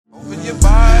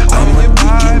I'm a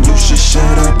geek and you should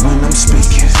shut up when I'm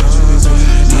speaking.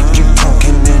 If you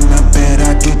talking, then I bet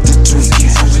I get to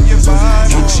tweaking.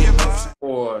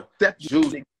 Or that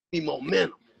juice. gave me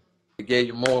momentum. It gave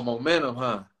you more momentum,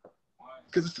 huh?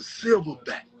 Because it's a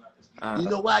silverback. You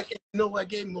know why? I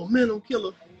gave me momentum,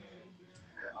 killer.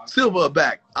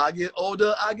 Silverback. I get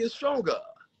older, I get stronger.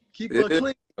 Keep her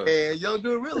clean, and young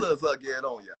gorillas will get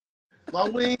on ya. My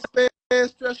wingspan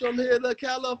stretch from here to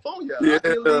California. I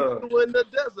can leave you in the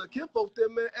desert. Kinfolk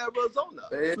them in Arizona.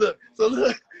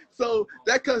 So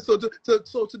that comes so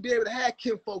to be able to have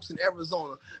kinfolks in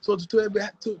Arizona, so to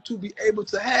be able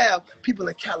to have people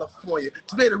in California,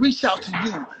 to be able to reach out to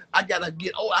you, I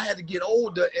had to get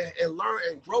older and learn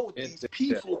and grow with these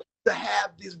people to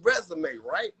have this resume,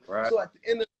 right? So at the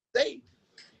end of the day,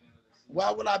 why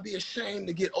would I be ashamed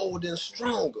to get older and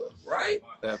stronger, right?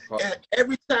 And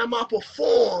every time I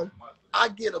perform, I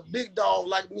get a big dog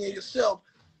like me and yourself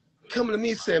coming to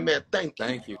me saying, man, thank you.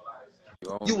 Thank you.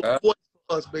 You a voice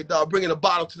for us, big dog, bringing a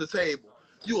bottle to the table.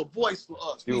 You a voice for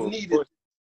us. We needed